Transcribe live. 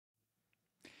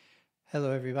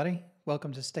Hello, everybody.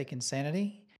 Welcome to Steak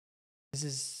Insanity. This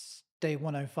is day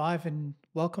 105, and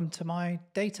welcome to my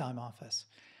daytime office.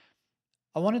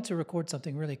 I wanted to record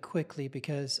something really quickly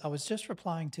because I was just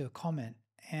replying to a comment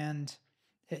and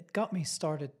it got me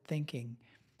started thinking.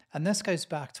 And this goes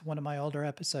back to one of my older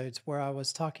episodes where I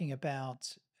was talking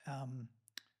about um,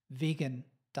 vegan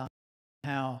diet,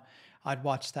 how I'd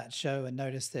watched that show and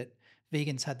noticed that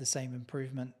vegans had the same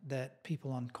improvement that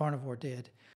people on carnivore did.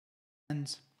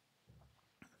 And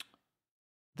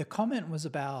the comment was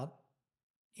about,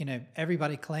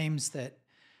 everybody claims that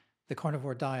the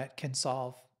carnivore diet can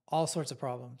solve all sorts of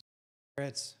problems.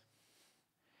 It's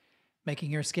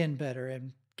making your skin better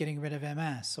and getting rid of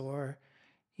MS or,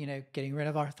 getting rid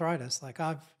of arthritis like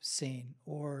I've seen,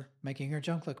 or making your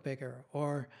junk look bigger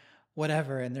or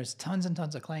whatever. And there's tons and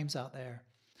tons of claims out there.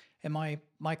 And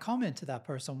my comment to that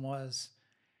person was,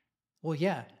 well,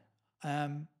 yeah,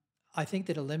 um, I think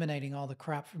that eliminating all the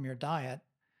crap from your diet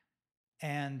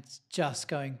and just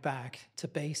going back to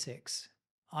basics,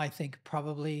 I think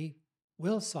probably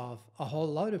will solve a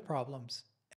whole load of problems.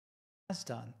 Has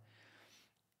done.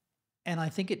 And I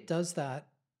think it does that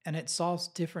and it solves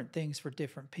different things for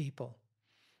different people.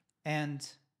 And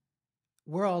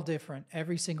we're all different,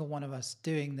 every single one of us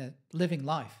doing the living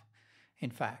life, in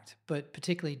fact, but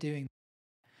particularly doing,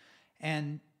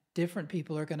 and different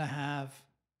people are going to have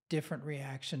different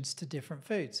reactions to different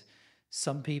foods.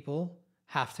 Some people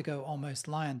have to go almost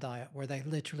lion diet where they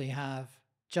literally have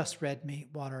just red meat,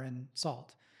 water, and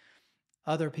salt.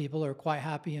 Other people are quite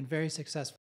happy and very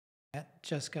successful at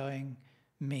just going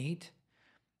meat.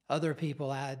 Other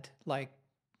people add, like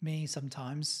me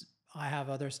sometimes, I have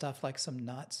other stuff like some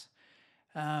nuts.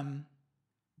 Um,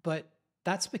 but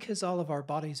that's because all of our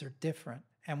bodies are different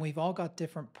and we've all got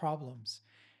different problems.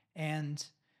 And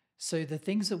so the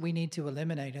things that we need to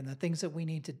eliminate and the things that we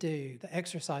need to do, the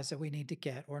exercise that we need to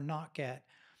get or not get,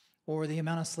 or the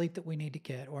amount of sleep that we need to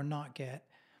get or not get,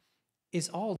 is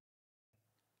all.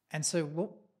 And so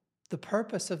what the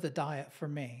purpose of the diet for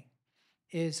me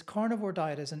is, carnivore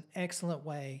diet is an excellent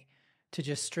way to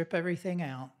just strip everything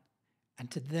out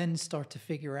and to then start to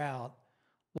figure out,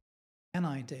 what can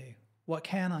I do? What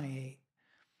can I eat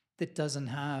that doesn't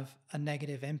have a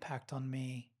negative impact on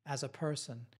me as a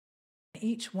person?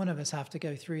 Each one of us have to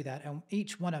go through that, and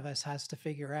each one of us has to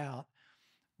figure out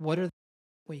what are the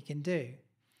we can do.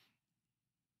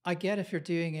 I get if you're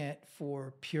doing it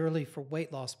for purely for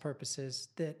weight loss purposes,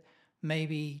 that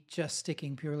maybe just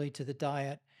sticking purely to the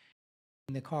diet,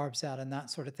 the carbs out and that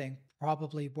sort of thing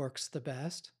probably works the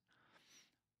best.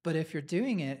 But if you're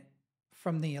doing it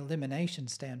from the elimination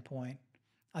standpoint,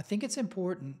 I think it's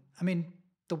important. I mean,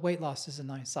 the weight loss is a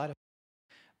nice side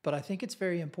effect, but I think it's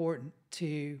very important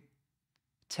to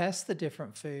test the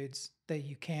different foods that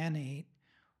you can eat,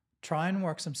 try and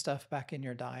work some stuff back in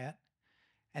your diet,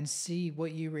 and see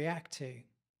what you react to.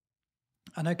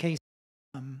 I know Casey,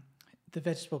 um, the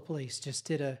Vegetable Police, just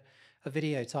did a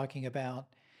video talking about,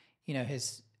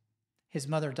 his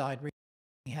mother died.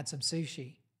 He had some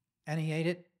sushi and he ate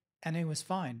it and it was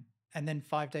fine. And then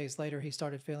 5 days later, he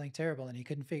started feeling terrible and he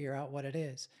couldn't figure out what it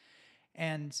is.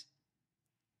 And,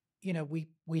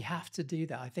 we have to do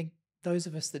that. I think those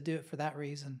of us that do it for that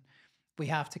reason, we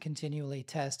have to continually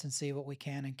test and see what we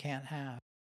can and can't have.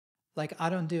 Like, I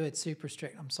don't do it super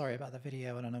strict. I'm sorry about the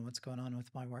video. I don't know what's going on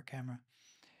with my work camera.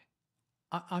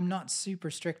 I'm not super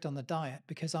strict on the diet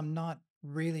because I'm not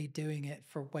really doing it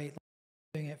for weight,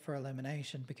 doing it for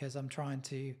elimination because I'm trying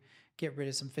to get rid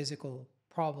of some physical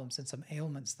problems and some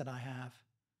ailments that I have.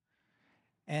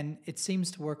 And it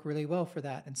seems to work really well for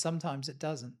that. And sometimes it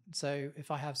doesn't. So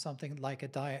if I have something like a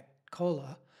diet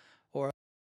cola or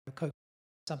a Coke,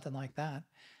 something like that,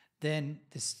 then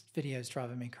this video is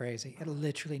driving me crazy. It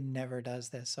literally never does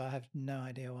this. So I have no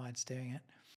idea why it's doing it.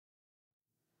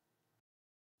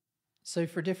 So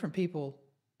for different people,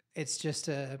 it's just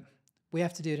we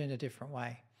have to do it in a different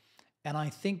way. And I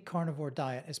think carnivore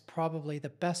diet is probably the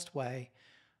best way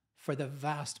for the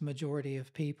vast majority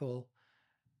of people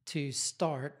to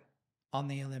start on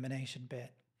the elimination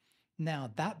bit.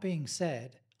 Now, that being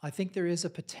said, I think there is a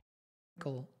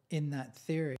potential in that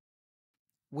theory,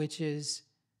 which is,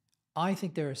 I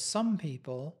think there are some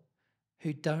people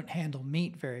who don't handle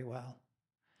meat very well.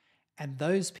 And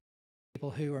those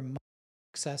people who are more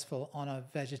successful on a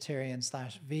vegetarian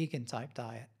slash vegan type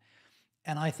diet.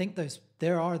 And I think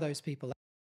there are those people.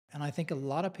 And I think a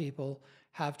lot of people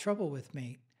have trouble with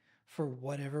meat for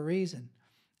whatever reason.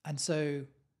 And so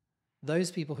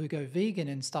those people who go vegan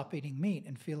and stop eating meat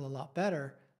and feel a lot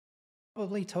better,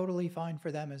 probably totally fine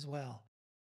for them as well.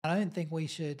 I don't think we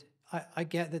should, I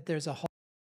get that there's a whole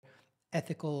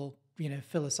ethical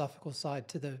philosophical side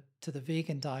to the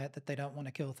vegan diet, that they don't want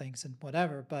to kill things and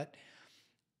whatever. But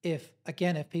if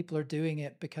people are doing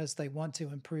it because they want to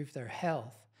improve their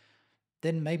health,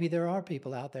 then maybe there are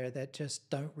people out there that just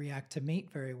don't react to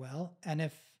meat very well. And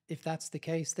if that's the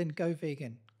case, then go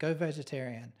vegan, go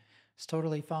vegetarian. It's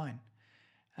totally fine.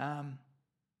 Um,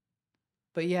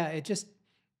 but yeah,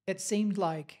 it seemed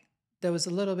like there was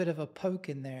a little bit of a poke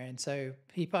in there, and so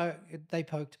they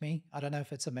poked me. I don't know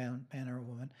if it's a man or a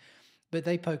woman, but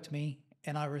they poked me,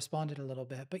 and I responded a little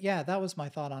bit. But yeah, that was my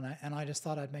thought on it, and I just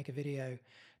thought I'd make a video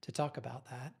to talk about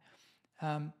that.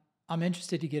 I'm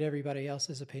interested to get everybody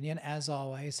else's opinion, as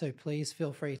always, so please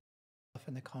feel free to stuff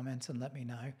in the comments and let me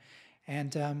know.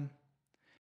 And I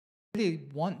really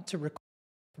want to record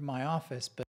from my office,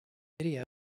 but video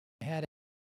I had,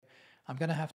 I'm going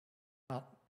to have to talk about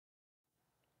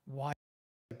why.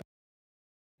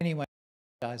 Anyway,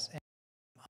 guys,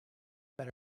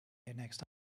 better next time.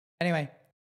 Anyway,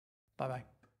 bye-bye.